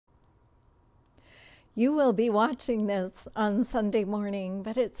You will be watching this on Sunday morning,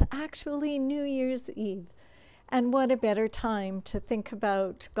 but it's actually New Year's Eve. And what a better time to think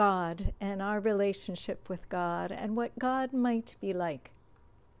about God and our relationship with God and what God might be like.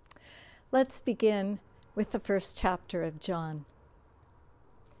 Let's begin with the first chapter of John.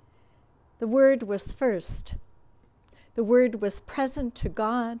 The Word was first. The Word was present to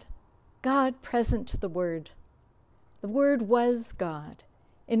God, God present to the Word. The Word was God,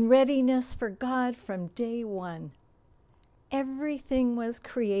 in readiness for God from day one. Everything was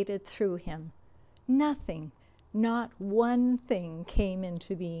created through him. Nothing, not one thing came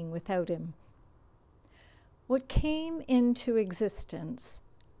into being without him. What came into existence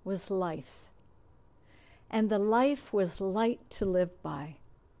was life, and the life was light to live by.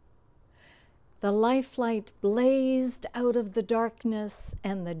 The life light blazed out of the darkness,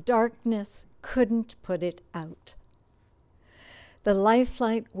 and the darkness couldn't put it out. The life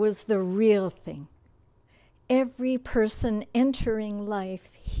light was the real thing. Every person entering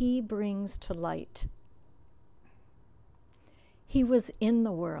life, he brings to light. He was in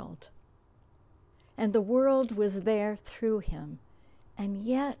the world, and the world was there through him, and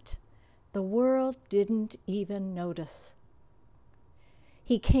yet the world didn't even notice.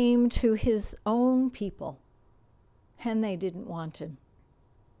 He came to his own people, and they didn't want him.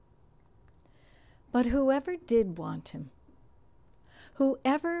 But whoever did want him,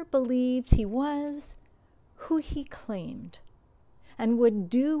 whoever believed he was who he claimed and would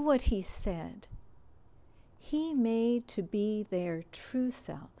do what he said, he made to be their true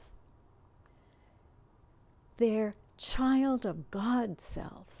selves, their child of God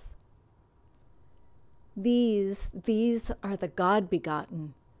selves. These are the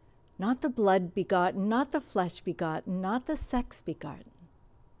God-begotten, not the blood-begotten, not the flesh-begotten, not the sex-begotten.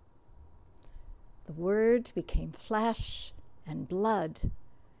 The Word became flesh and blood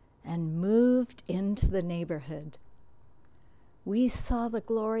and moved into the neighborhood. We saw the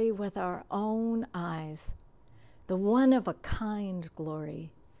glory with our own eyes, the one-of-a-kind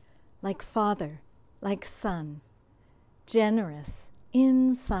glory, like Father, like Son, generous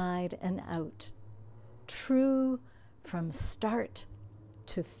inside and out, true from start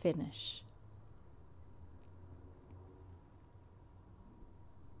to finish.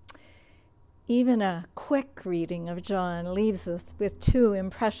 Even a quick reading of John leaves us with two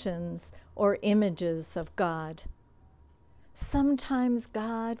impressions or images of God. Sometimes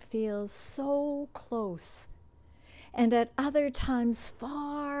God feels so close, and at other times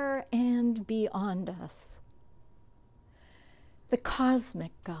far and beyond us. The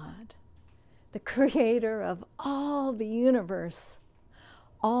cosmic God, the creator of all the universe,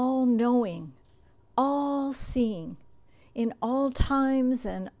 all-knowing, all-seeing, in all times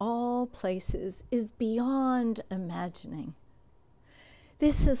and all places, is beyond imagining.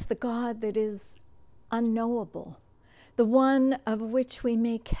 This is the God that is unknowable, the one of which we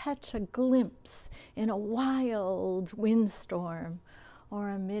may catch a glimpse in a wild windstorm or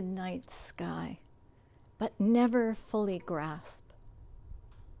a midnight sky, but never fully grasp.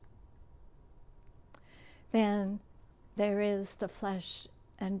 Then there is the flesh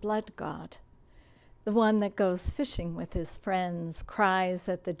and blood God, the one that goes fishing with his friends, cries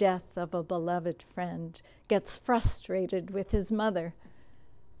at the death of a beloved friend, gets frustrated with his mother.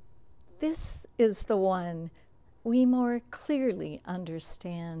 This is the one we more clearly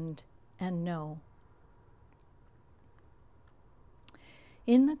understand and know.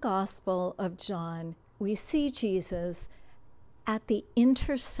 In the Gospel of John, we see Jesus at the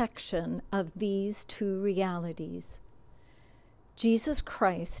intersection of these two realities. Jesus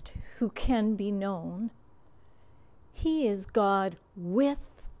Christ, who can be known, he is God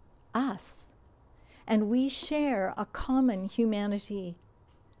with us, and we share a common humanity,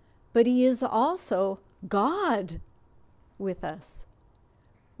 but he is also God with us,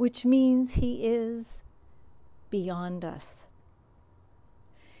 which means he is beyond us.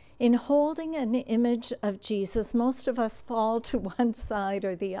 In holding an image of Jesus, most of us fall to one side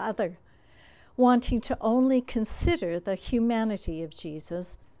or the other, wanting to only consider the humanity of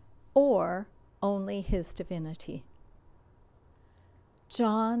Jesus or only his divinity.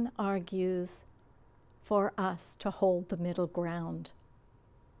 John argues for us to hold the middle ground.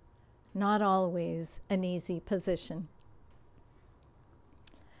 Not always an easy position.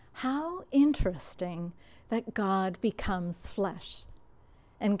 How interesting that God becomes flesh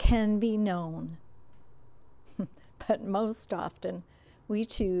and can be known. But most often, we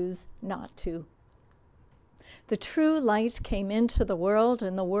choose not to. The true light came into the world,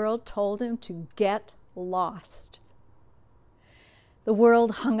 and the world told him to get lost. The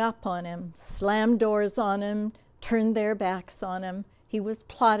world hung up on him, slammed doors on him, turned their backs on him. He was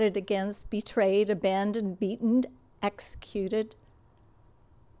plotted against, betrayed, abandoned, beaten, executed.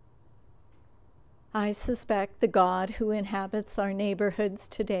 I suspect the God who inhabits our neighborhoods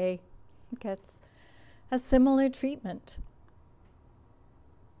today gets a similar treatment.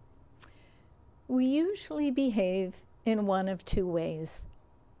 We usually behave in one of two ways.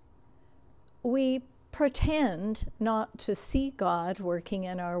 We pretend not to see God working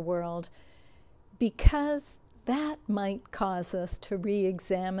in our world because that might cause us to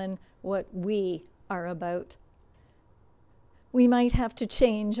re-examine what we are about. We might have to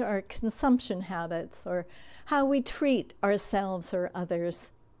change our consumption habits or how we treat ourselves or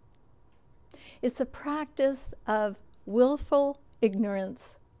others. It's a practice of willful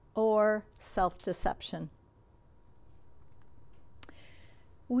ignorance or self-deception.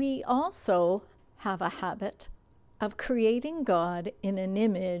 We also have a habit of creating God in an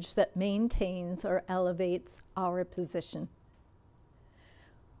image that maintains or elevates our position.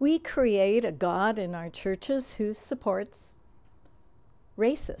 We create a God in our churches who supports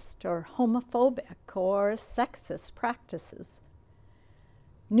racist or homophobic or sexist practices.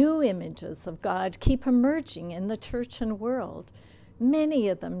 New images of God keep emerging in the church and world, many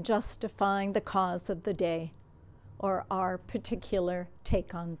of them justifying the cause of the day or our particular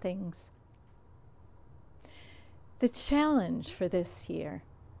take on things. The challenge for this year: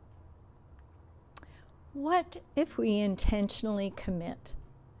 what if we intentionally commit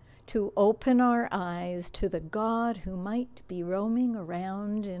to open our eyes to the God who might be roaming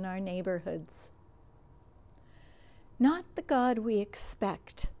around in our neighborhoods? Not the God we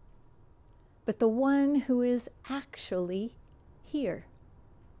expect, but the one who is actually here.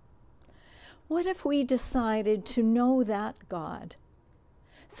 What if we decided to know that God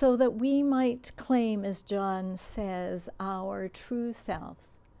so that we might claim, as John says, our true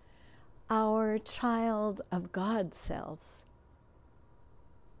selves, our child of God selves?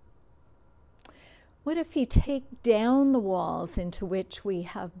 What if we take down the walls into which we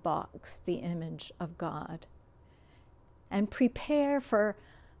have boxed the image of God and prepare for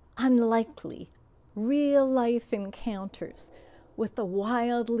unlikely, real-life encounters with the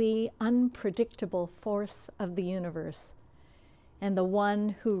wildly unpredictable force of the universe and the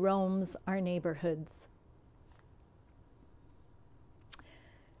one who roams our neighborhoods?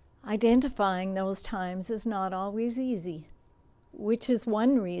 Identifying those times is not always easy, which is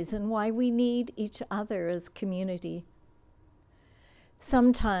one reason why we need each other as community.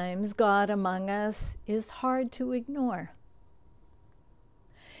 Sometimes God among us is hard to ignore.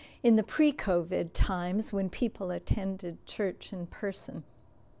 In the pre-COVID times when people attended church in person,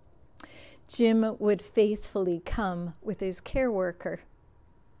 Jim would faithfully come with his care worker.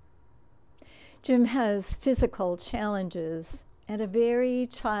 Jim has physical challenges and a very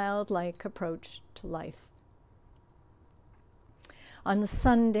childlike approach to life. On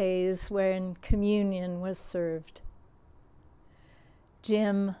Sundays when communion was served,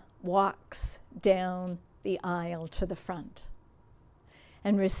 Jim walks down the aisle to the front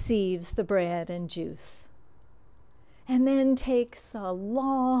and receives the bread and juice, and then takes a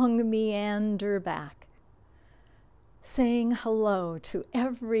long meander back, saying hello to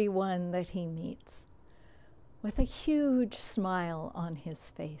everyone that he meets with a huge smile on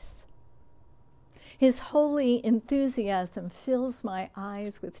his face. His holy enthusiasm fills my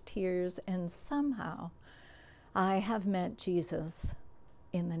eyes with tears, and somehow I have met Jesus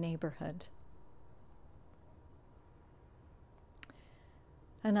in the neighborhood.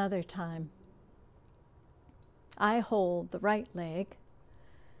 Another time, I hold the right leg.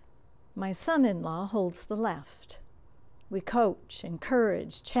 My son-in-law holds the left. We coach,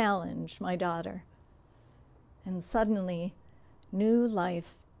 encourage, challenge my daughter. And suddenly, new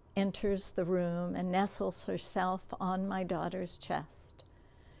life enters the room and nestles herself on my daughter's chest.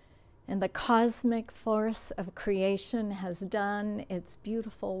 And the cosmic force of creation has done its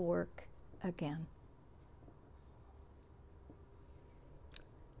beautiful work again.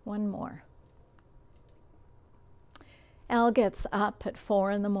 One more. Al gets up at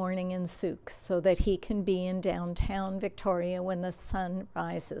 4 in the morning in Souk so that he can be in downtown Victoria when the sun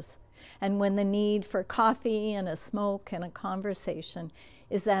rises and when the need for coffee and a smoke and a conversation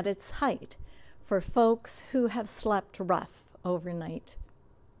is at its height for folks who have slept rough overnight.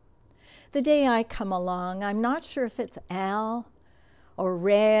 The day I come along, I'm not sure if it's Al or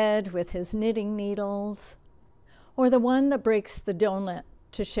Red with his knitting needles or the one that breaks the donut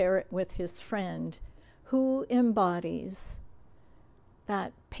to share it with his friend, who embodies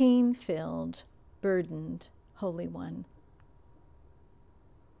that pain-filled, burdened Holy One.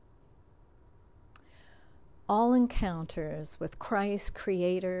 All encounters with Christ,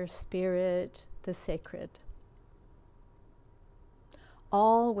 Creator, Spirit, the sacred,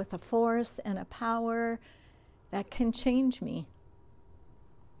 all with a force and a power that can change me.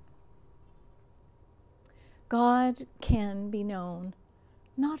 God can be known,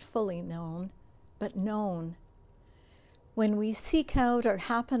 not fully known, but known. When we seek out or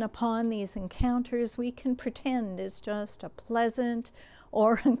happen upon these encounters, we can pretend it's just a pleasant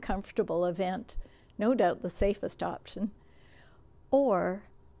or uncomfortable event, no doubt the safest option. Or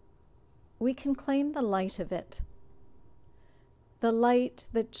we can claim the light of it, the light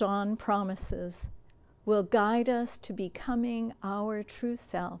that John promises will guide us to becoming our true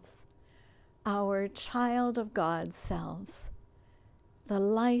selves, our child of God selves, the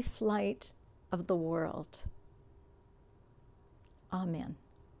life light of the world. Amen.